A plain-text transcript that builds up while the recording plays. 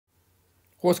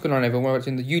What's going on, everyone? We're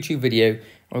watching the YouTube video, and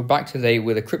we're back today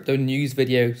with a crypto news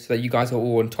video so that you guys are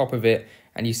all on top of it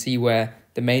and you see where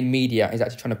the main media is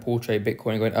actually trying to portray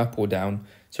Bitcoin going up or down.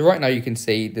 So right now you can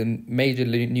see the major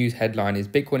news headline is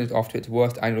Bitcoin is off to its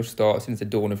worst annual start since the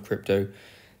dawn of crypto.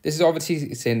 This is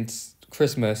obviously since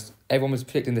Christmas. Everyone was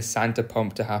predicting the Santa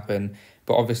pump to happen,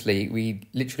 but obviously we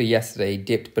literally yesterday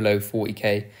dipped below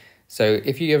 40k. So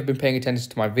if you've ever been paying attention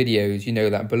to my videos, you know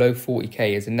that below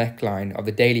 40k is a neckline of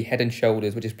the daily head and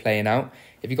shoulders, which is playing out.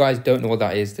 If you guys don't know what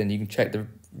that is, then you can check the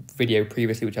video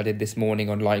previously, which I did this morning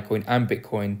on LITECOIN and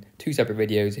Bitcoin, two separate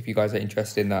videos if you guys are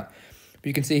interested in that. But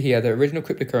you can see here the original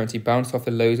cryptocurrency bounced off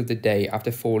the lows of the day after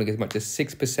falling as much as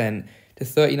 6% to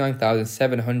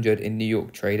 39,700 in New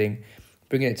York trading,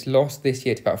 bringing its loss this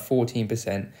year to about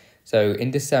 14%. So in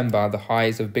December, the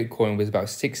highs of Bitcoin was about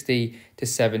 60 to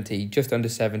 70, just under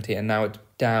 70, and now it's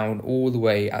down all the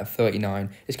way at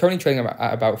 39. It's currently trading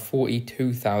at about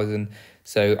 42,000.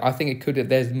 So I think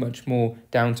there's much more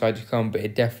downside to come, but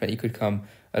it definitely could come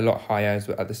a lot higher as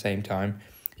well at the same time.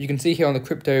 You can see here on the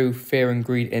crypto fear and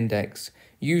greed index,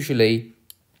 usually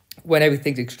when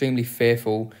everything's extremely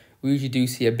fearful, we usually do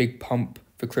see a big pump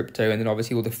for crypto, and then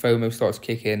obviously all the FOMO starts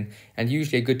kicking, and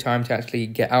usually a good time to actually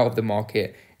get out of the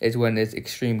market is when there's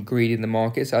extreme greed in the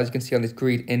market. So as you can see on this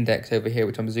greed index over here,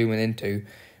 which I'm zooming into,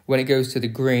 when it goes to the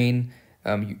green,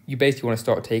 you basically want to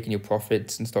start taking your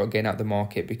profits and start getting out the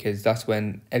market, because that's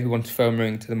when everyone's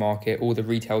FOMOing to the market. All the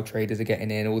retail traders are getting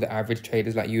in, all the average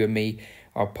traders like you and me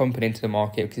are pumping into the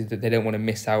market because they don't want to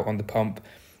miss out on the pump.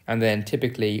 And then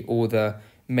typically all the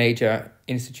major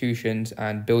institutions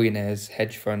and billionaires,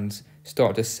 hedge funds,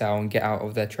 start to sell and get out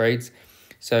of their trades.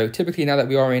 So typically now that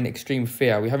we are in extreme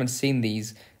fear, we haven't seen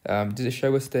these. Does it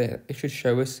show us it should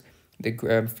show us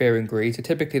the fear and greed. So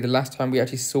typically the last time we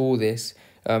actually saw this,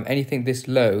 anything this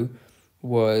low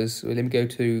was, let me go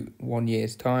to 1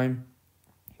 year's time.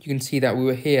 You can see that we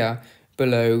were here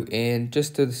below in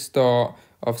just to the start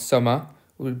of summer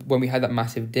when we had that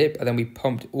massive dip, and then we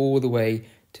pumped all the way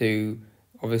to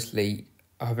obviously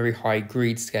a very high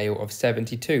greed scale of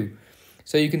 72.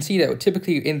 So you can see that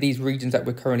typically in these regions that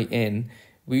we're currently in,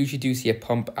 we usually do see a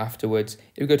pump afterwards.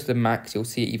 If we go to the max, you'll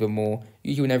see it even more.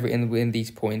 Usually whenever in these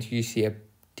points, you see a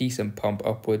decent pump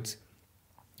upwards.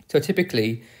 So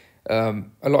typically, a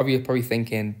lot of you are probably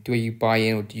thinking, do you buy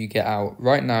in or do you get out?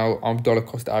 Right now, I'm dollar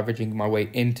cost averaging my way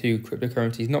into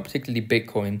cryptocurrencies, not particularly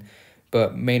Bitcoin,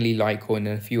 but mainly Litecoin and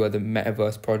a few other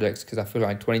metaverse projects, because I feel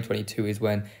like 2022 is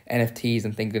when NFTs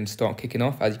and things are going to start kicking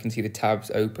off. As you can see, the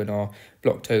tabs open are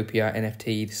Blocktopia,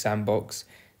 NFT, the Sandbox,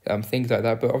 things like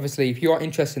that. But obviously, if you are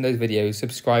interested in those videos,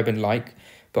 subscribe and like.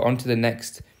 But on to the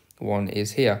next one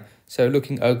is here. So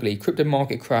looking ugly, crypto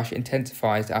market crash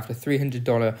intensifies after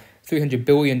 $300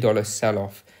 billion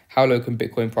sell-off. How low can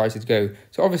Bitcoin prices go?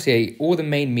 So obviously, all the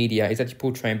main media is actually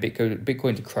portraying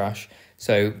Bitcoin to crash.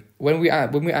 So when we're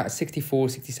at 64,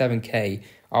 67k,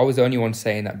 I was the only one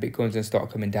saying that Bitcoin's going to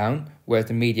start coming down, whereas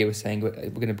the media was saying we're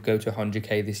going to go to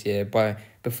 100k this year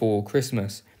before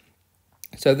Christmas.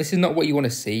 So this is not what you want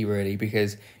to see, really,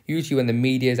 because usually when the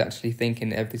media is actually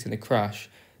thinking everything's going to crash,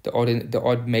 the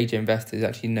odd major investors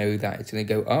actually know that it's going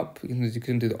to go up. You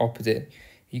can do the opposite.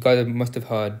 You guys must have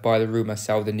heard, buy the rumor,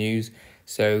 sell the news.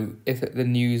 So if the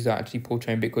news are actually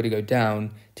portraying Bitcoin to go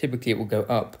down, typically it will go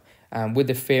up. And with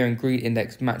the fear and greed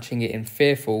index matching it in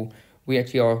fearful, we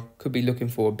actually could be looking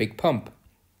for a big pump.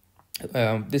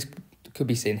 This could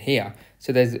be seen here.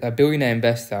 So there's a billionaire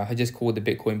investor who just called the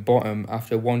Bitcoin bottom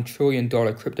after a $1 trillion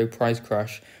crypto price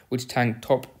crash, which tanked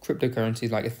top cryptocurrencies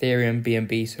like Ethereum,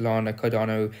 BNB, Solana,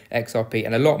 Cardano, XRP,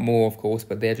 and a lot more, of course,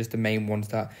 but they're just the main ones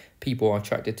that people are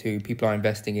attracted to, people are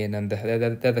investing in, and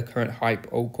they're the current hype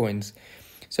altcoins.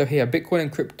 So here, Bitcoin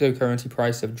and cryptocurrency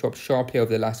prices have dropped sharply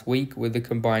over the last week, with the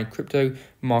combined crypto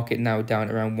market now down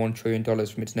around $1 trillion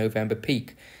from its November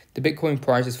peak. The Bitcoin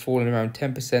price has fallen around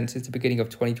 10% since the beginning of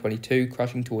 2022,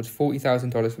 crashing towards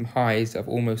 $40,000 from highs of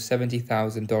almost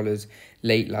 $70,000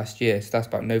 late last year. So that's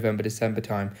about November, December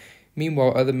time.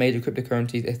 Meanwhile, other major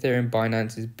cryptocurrencies, Ethereum,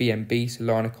 Binance's BNB,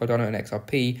 Solana, Cardano, and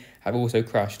XRP have also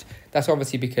crashed. That's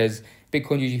obviously because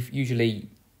Bitcoin usually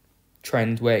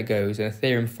trend where it goes, and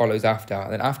Ethereum follows after.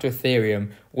 And then after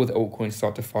Ethereum, all the altcoins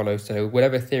start to follow. So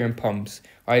whatever Ethereum pumps,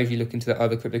 I usually look into the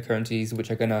other cryptocurrencies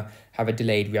which are going to have a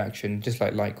delayed reaction, just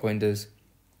like Litecoin does.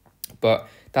 But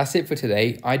that's it for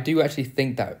today. I do actually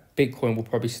think that Bitcoin will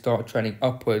probably start trending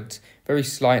upwards very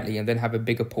slightly and then have a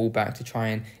bigger pullback to try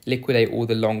and liquidate all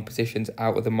the long positions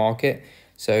out of the market.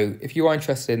 So if you are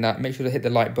interested in that, make sure to hit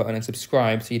the like button and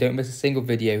subscribe so you don't miss a single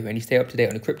video and you stay up to date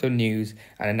on the crypto news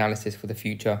and analysis for the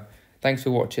future. Thanks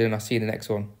for watching, and I'll see you in the next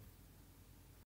one.